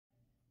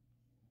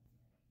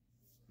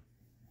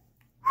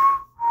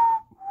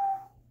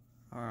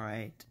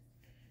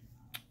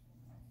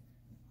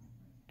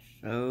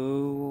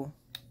So,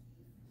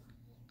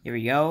 here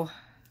we go.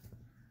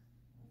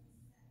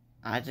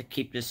 I had to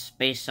keep this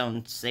space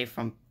zone safe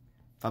from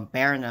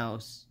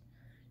Bearnose,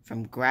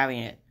 from grabbing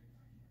it.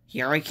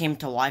 He already came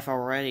to life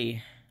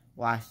already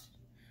last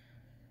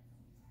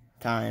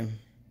time.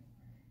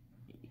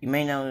 You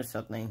may notice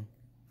something.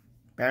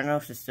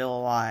 Bearnose is still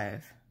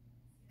alive,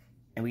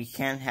 and we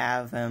can't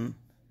have him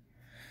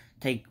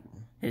take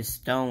his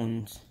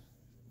stones.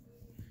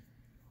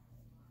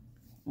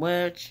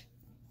 Which,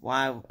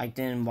 why I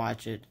didn't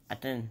watch it. I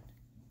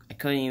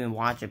couldn't even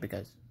watch it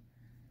because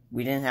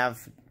we didn't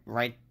have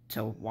right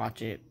to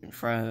watch it in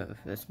front of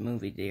this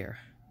movie theater.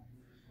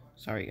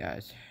 Sorry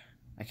guys,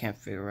 I can't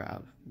figure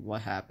out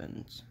what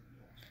happens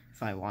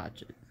if I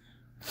watch it.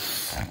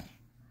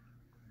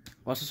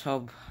 Let's just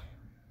hope.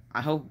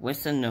 I hope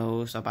Winston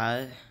knows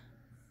about it.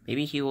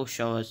 Maybe he will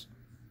show us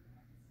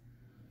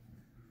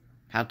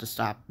how to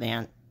stop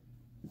Bearnose.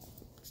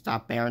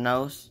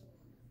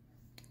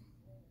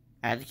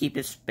 I had to keep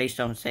this space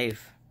zone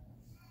safe.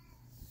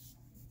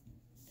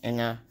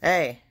 And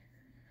hey.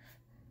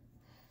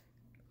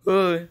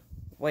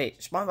 Wait,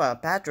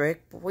 Spongebob,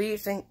 Patrick, what do you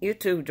think you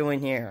two doing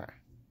here?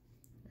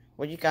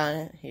 What you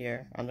got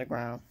here on the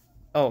ground?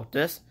 Oh,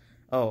 this?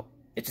 Oh,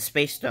 it's a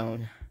space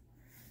stone.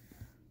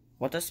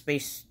 What is a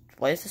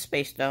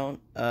space stone?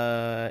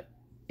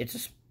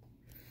 It's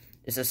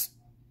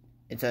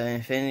an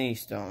infinity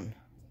stone.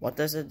 What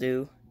does it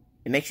do?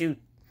 It makes you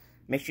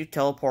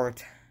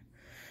teleport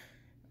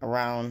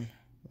around,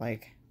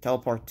 like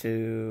teleport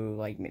to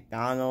like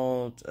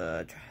McDonald's,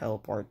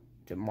 teleport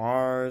to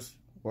Mars,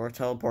 or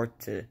teleport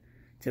to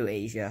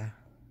Asia.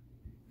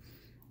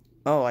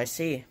 Oh, I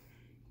see.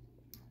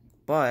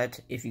 But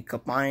if you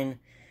combine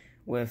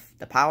with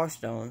the Power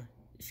Stone,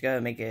 it's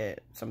gonna make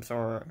it some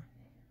sort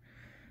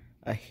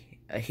of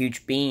a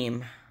huge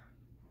beam,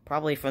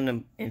 probably from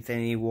the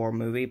Infinity War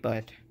movie,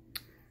 but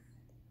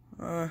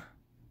not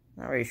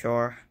really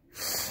sure.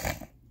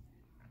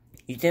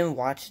 You didn't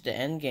watch the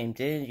Endgame,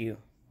 did you?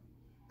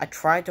 I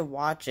tried to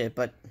watch it,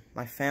 but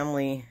my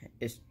family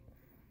is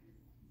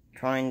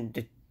trying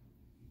to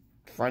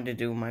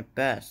do my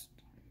best.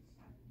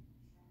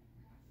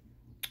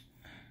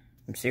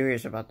 I'm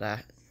serious about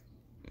that.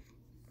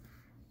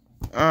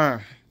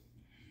 I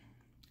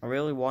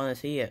really want to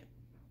see it.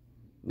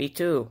 Me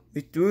too.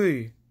 Me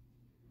too.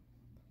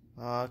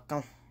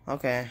 Come.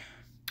 Okay.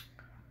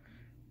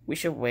 We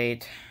should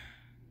wait.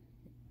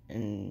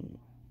 And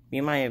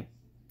we might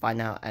find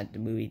out at the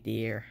movie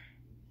theater.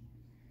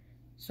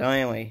 So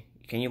anyway,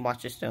 can you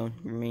watch the stone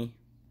for me?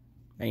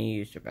 I need to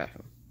use the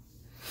bathroom.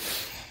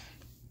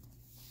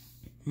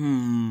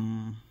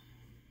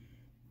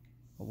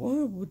 I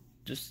wonder what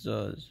this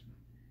does.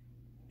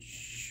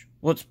 Shh.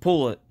 Let's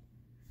pull it.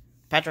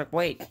 Patrick,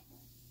 wait.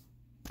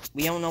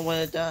 We don't know what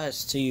it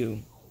does to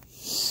you.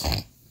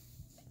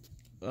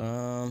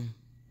 Oh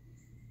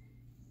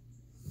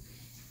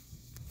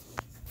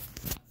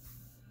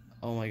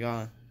my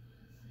god.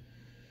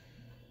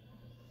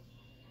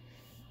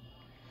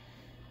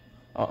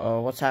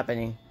 Uh-oh, what's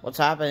happening? What's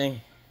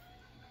happening?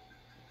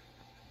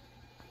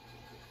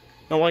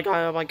 Oh my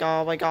god, oh my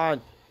god, oh my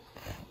god.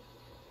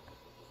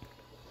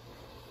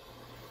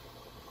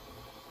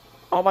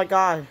 Oh my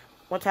god,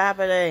 what's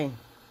happening?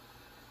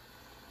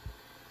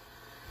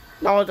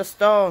 No, the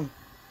stone.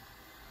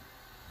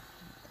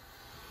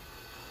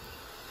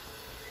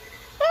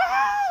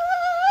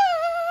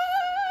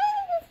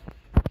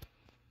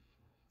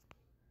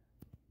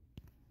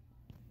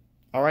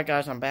 Alright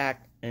guys, I'm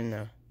back.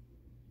 And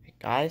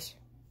guys?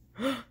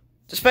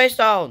 The space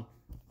stone!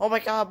 Oh my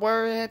god,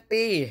 where would it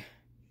be?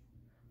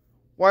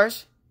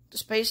 Where's the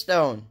space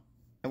stone?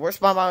 And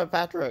where's my mom and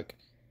Patrick?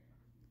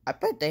 I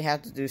bet they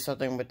have to do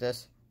something with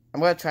this.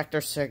 I'm gonna track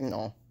their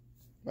signal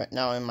right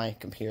now in my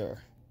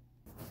computer.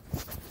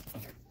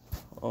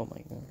 Oh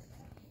my god.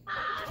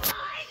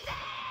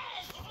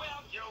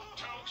 Well, you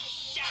two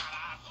shut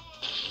up.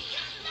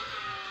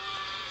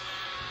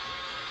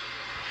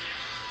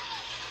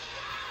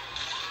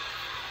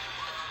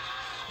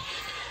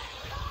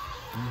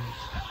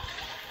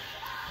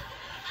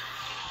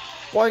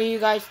 What are you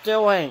guys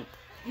doing?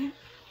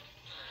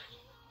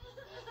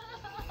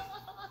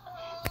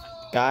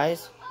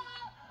 Guys?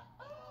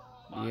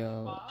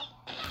 Yo.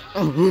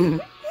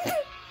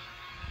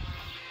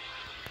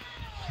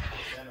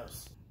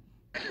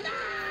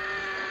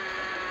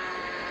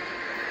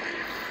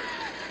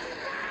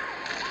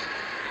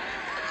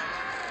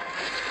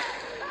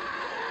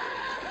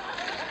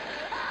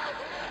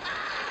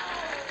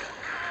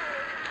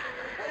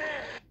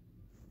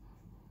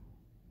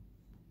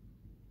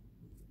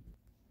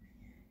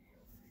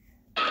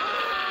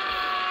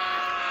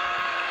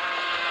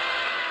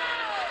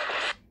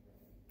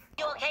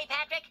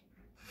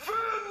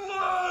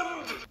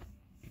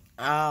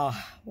 Oh,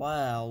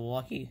 wow,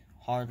 lucky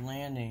hard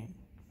landing.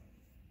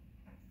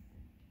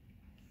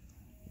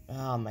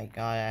 Oh my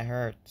god, that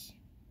hurts.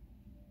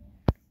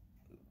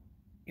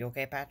 You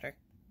okay, Patrick?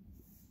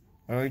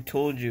 I already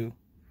told you.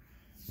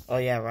 Oh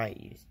yeah, right,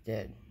 he's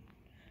dead.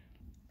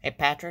 Hey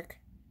Patrick,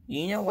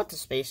 you know what the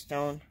space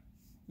stone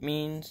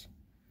means?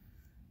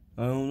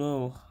 I don't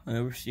know. I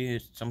never seen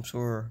it, some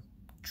sort of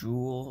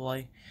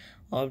jewel-like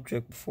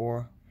object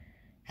before.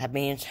 That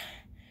means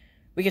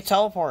we can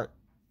teleport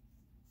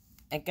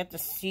and get to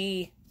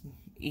see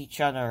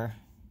each other.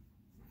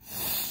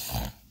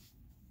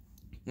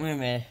 Wait a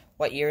minute.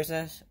 What year is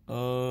this?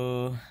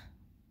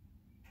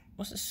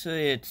 What's it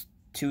say? It's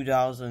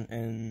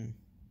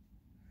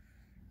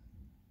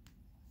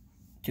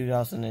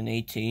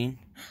 2018.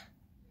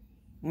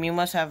 We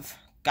must have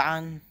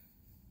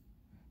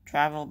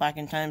traveled back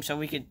in time so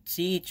we could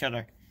see each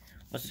other.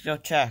 Let's go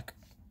check.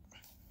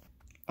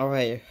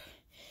 Alright.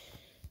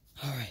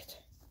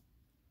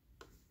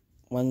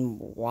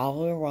 While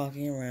we're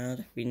walking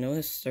around, we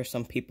noticed there's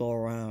some people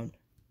around.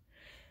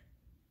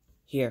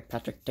 Here,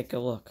 Patrick, take a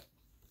look.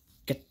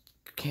 Get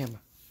the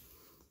camera.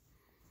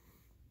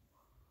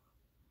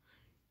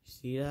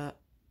 See that?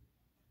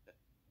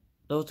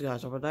 Those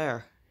guys over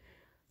there.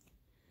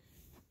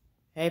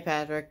 Hey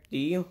Patrick, do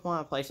you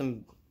want to play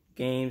some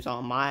games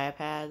on my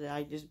iPad that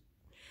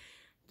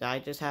I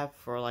just have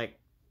for like,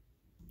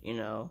 10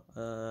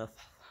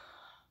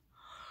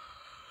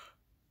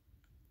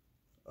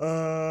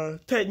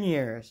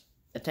 years.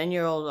 A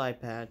 10-year-old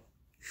iPad.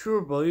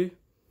 Sure, buddy.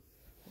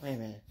 Wait a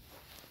minute.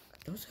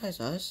 Are those guys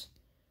us?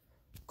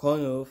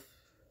 Kind of.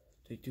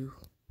 They do.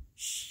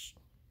 Shh.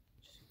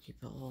 Just keep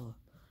it low.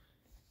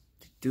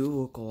 They do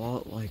look a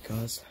lot like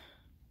us.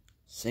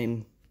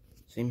 Same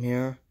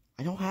hair.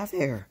 I don't have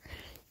hair.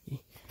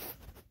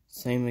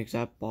 Same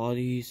exact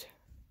bodies.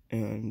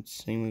 And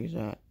same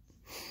exact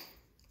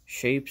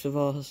shapes of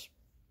us.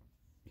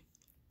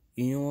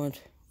 You know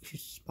what? We should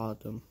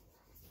spot them.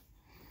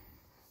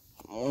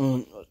 Come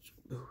on, let's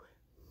move.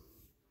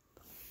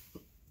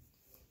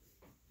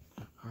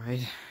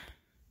 Alright.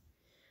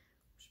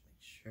 Just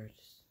make sure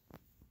this.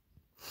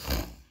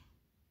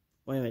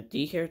 Wait a minute, do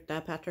you hear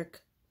that,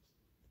 Patrick?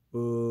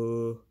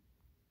 We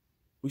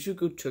should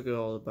go check it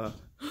all about.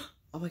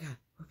 Oh my god,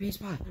 we're being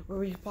spotted.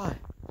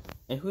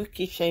 And who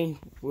keeps saying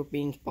we're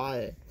being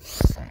spotted?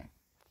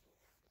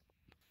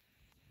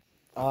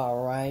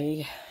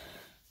 Alright.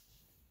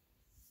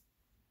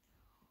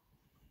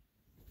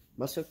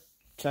 Let's go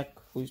check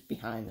who's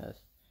behind us.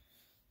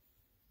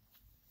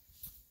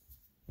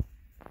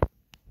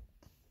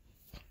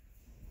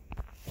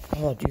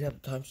 Oh, do you have a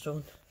time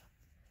stone?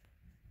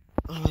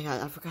 Oh my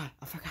god, I forgot.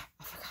 Oh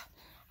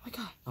my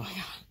god.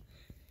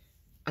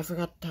 I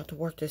forgot how to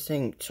work this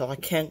thing, so I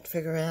can't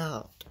figure it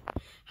out.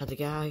 How to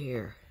get out of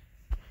here.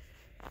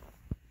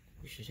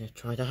 We should just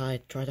try to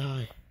hide.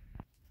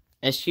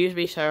 Excuse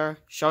me, sir.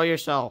 Show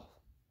yourself.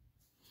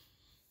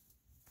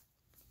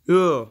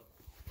 Yeah.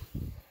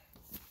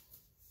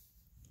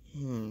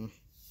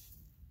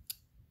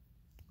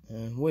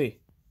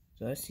 Wait.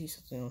 Did I see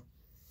something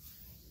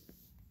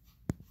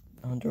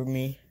under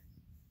me?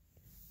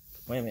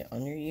 Wait a minute,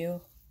 under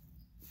you?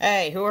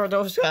 Hey, who are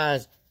those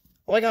guys?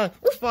 Oh my god,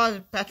 we're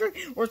spotted, Patrick.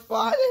 We're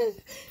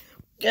spotted.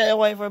 Get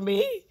away from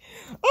me.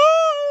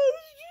 Oh my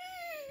god.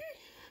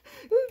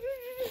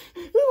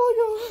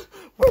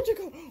 Where'd you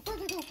go?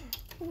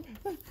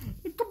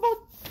 Come on.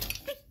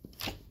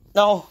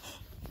 No.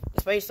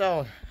 Space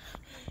zone.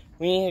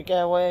 We need to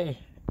get away.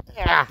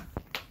 Yeah.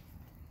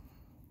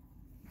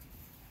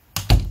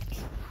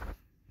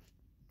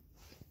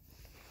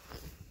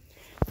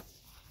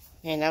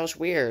 Man, that was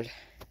weird.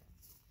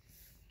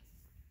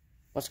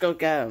 Let's go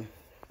get him.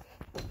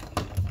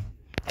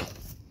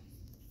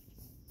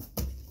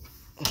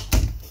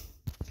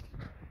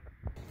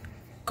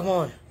 Come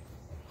on.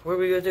 What are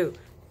we gonna do?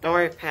 Don't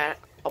worry, Pat.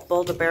 I'll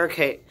build a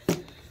barricade.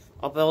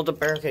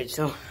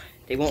 So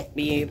they won't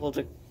be able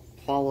to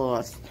follow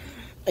us.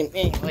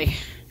 Anyway,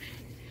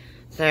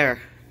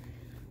 there.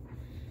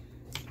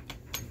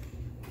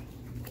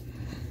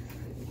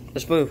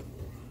 Let's move.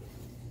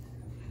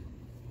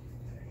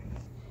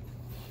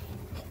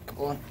 Come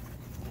on.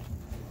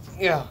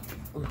 Yeah.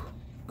 Ooh.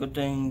 Good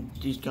thing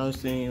these guys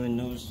didn't even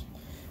notice.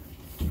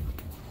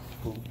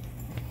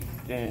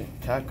 They didn't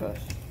attack us.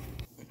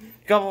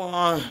 Come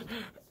on.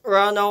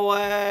 Run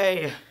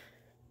away.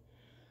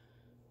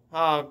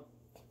 Oh,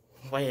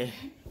 wait.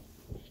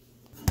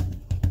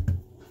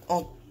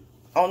 Oh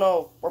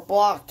no, we're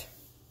blocked.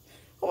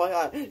 Oh my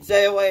god,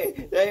 stay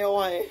away.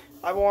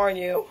 I warn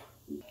you.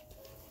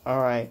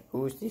 Alright,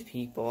 who's these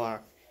people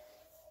are?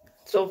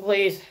 So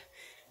please,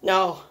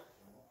 no.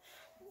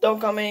 Don't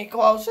come any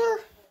closer.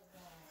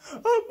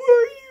 I'm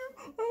where you.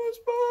 I'm a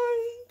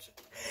sponge.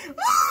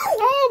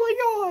 Oh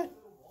my god.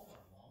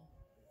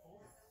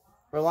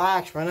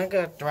 Relax, we're not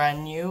gonna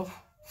threaten you.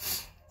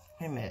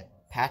 Wait a minute,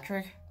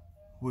 Patrick?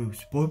 Wait,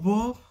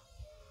 Spongebob?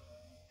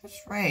 That's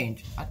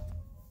strange.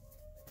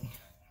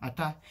 I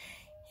thought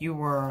you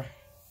were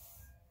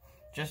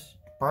just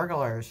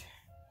burglars.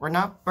 We're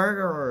not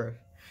burglars.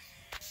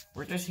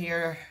 We're just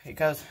here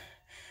because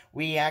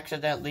we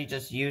accidentally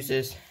just used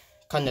this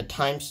kind of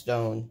time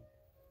stone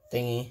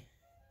thingy.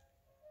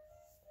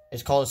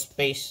 It's called a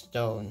space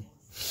stone.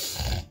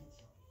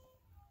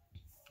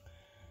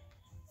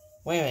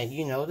 Wait a minute,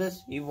 you know this?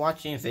 You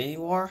watching Infinity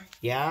War?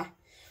 Yeah?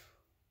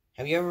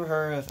 Have you ever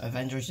heard of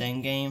Avengers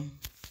Endgame?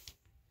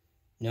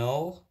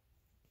 No?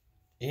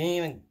 It didn't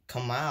even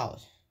come out.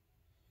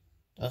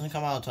 It doesn't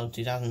come out until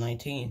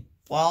 2019.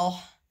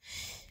 Well,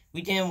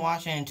 we didn't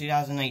watch it in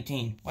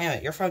 2018. Wait a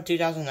minute, you're from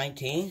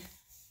 2019?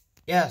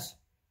 Yes.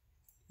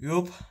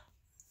 Yup.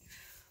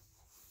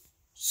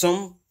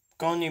 Some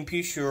guy named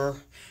Pusher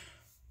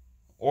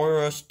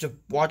ordered us to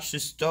watch the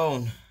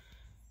stone.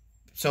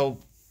 So,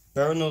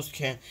 Bearnose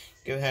can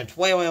give a hint.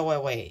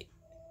 Wait.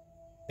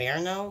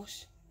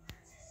 Bearnose?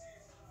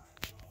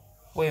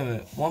 Wait a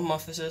minute, what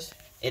month is this?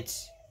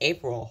 It's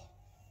April.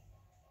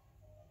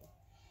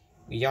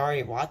 We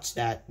already watched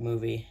that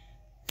movie.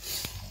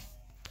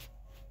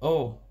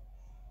 Oh.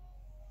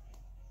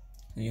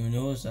 You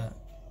notice that?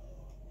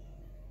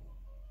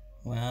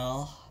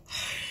 Well,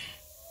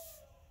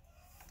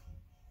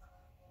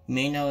 you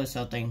may notice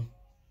something.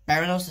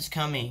 Bearnose is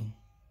coming.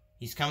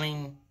 He's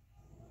coming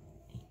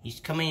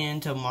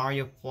into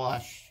Mario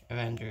Plush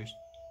Avengers.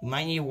 You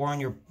might need to warn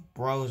your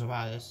bros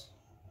about this.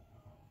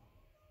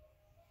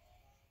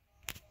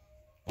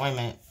 Wait a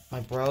minute, my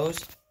bros?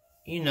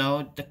 You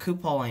know, the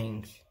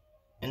Koopalings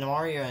and the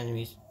Mario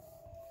enemies.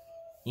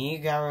 You need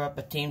to gather up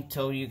a team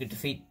till you can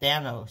defeat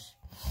Thanos.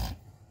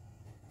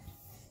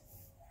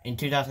 In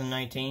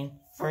 2019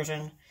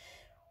 version,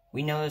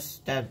 we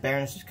noticed that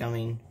Bearnose is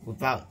coming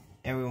without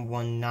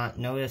everyone not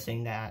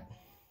noticing that.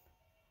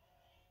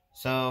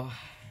 So,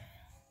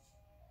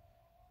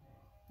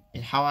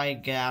 how I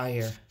get out of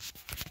here?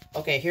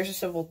 Okay, here's a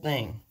simple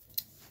thing.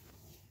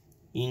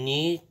 You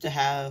need to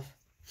have,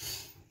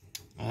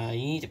 you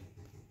need to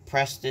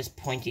press this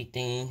pointy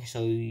thing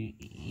so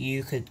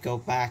you could go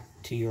back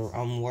to your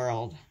own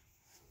world.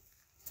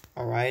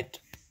 Alright?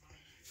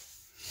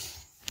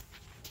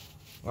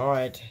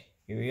 Alright,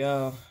 here we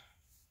go.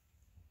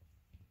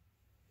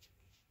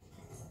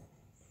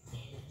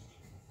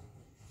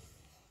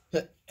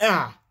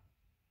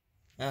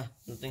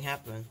 Nothing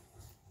happened.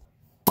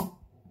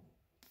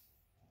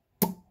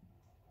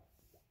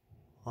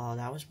 Oh,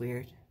 that was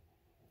weird.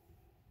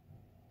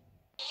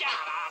 Shut up!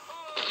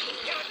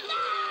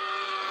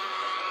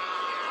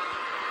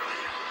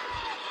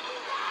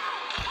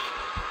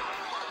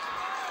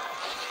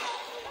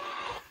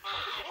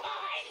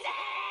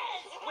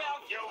 Well,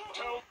 you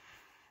two.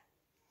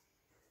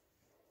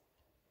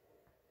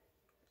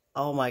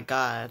 Oh my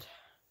god.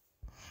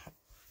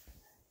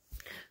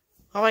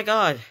 Oh my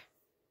god.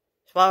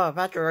 Spongebob,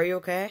 Patrick, are you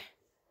okay?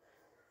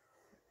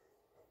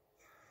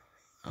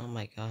 Oh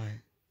my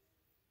god.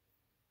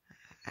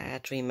 I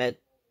actually met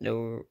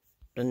an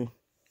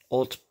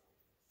old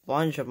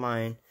sponge of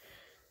mine.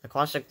 The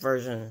classic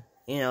version.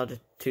 You know, the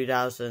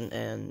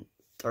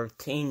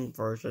 2013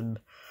 version.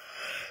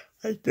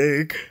 I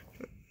think.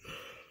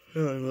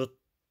 The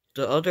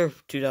other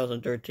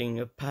 2013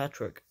 of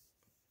Patrick.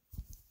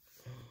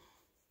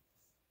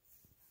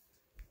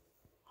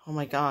 Oh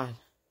my god.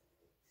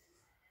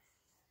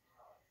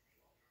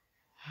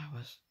 That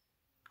was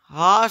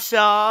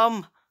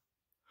awesome!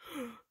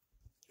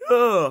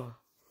 Ugh.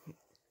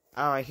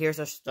 Alright, here's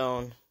a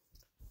stone.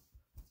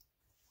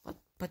 What?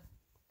 But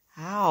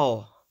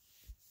how?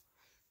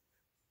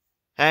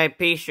 Hey,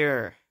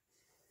 Pusher.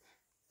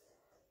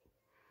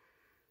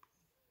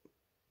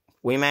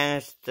 We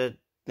managed to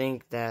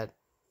think that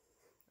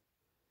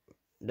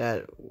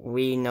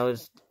we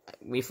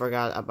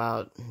forgot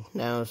about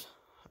Thanos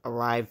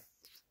arrived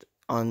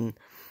on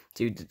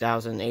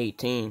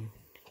 2018.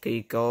 Could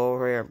you go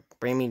over here,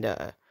 bring me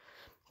the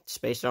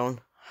space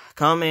stone?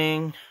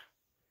 Coming.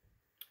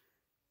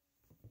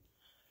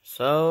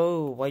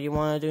 So, what do you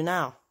want to do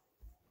now?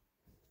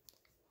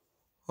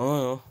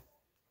 Oh.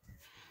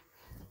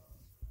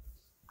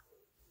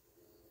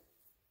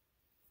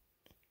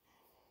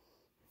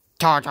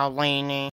 Tortellini.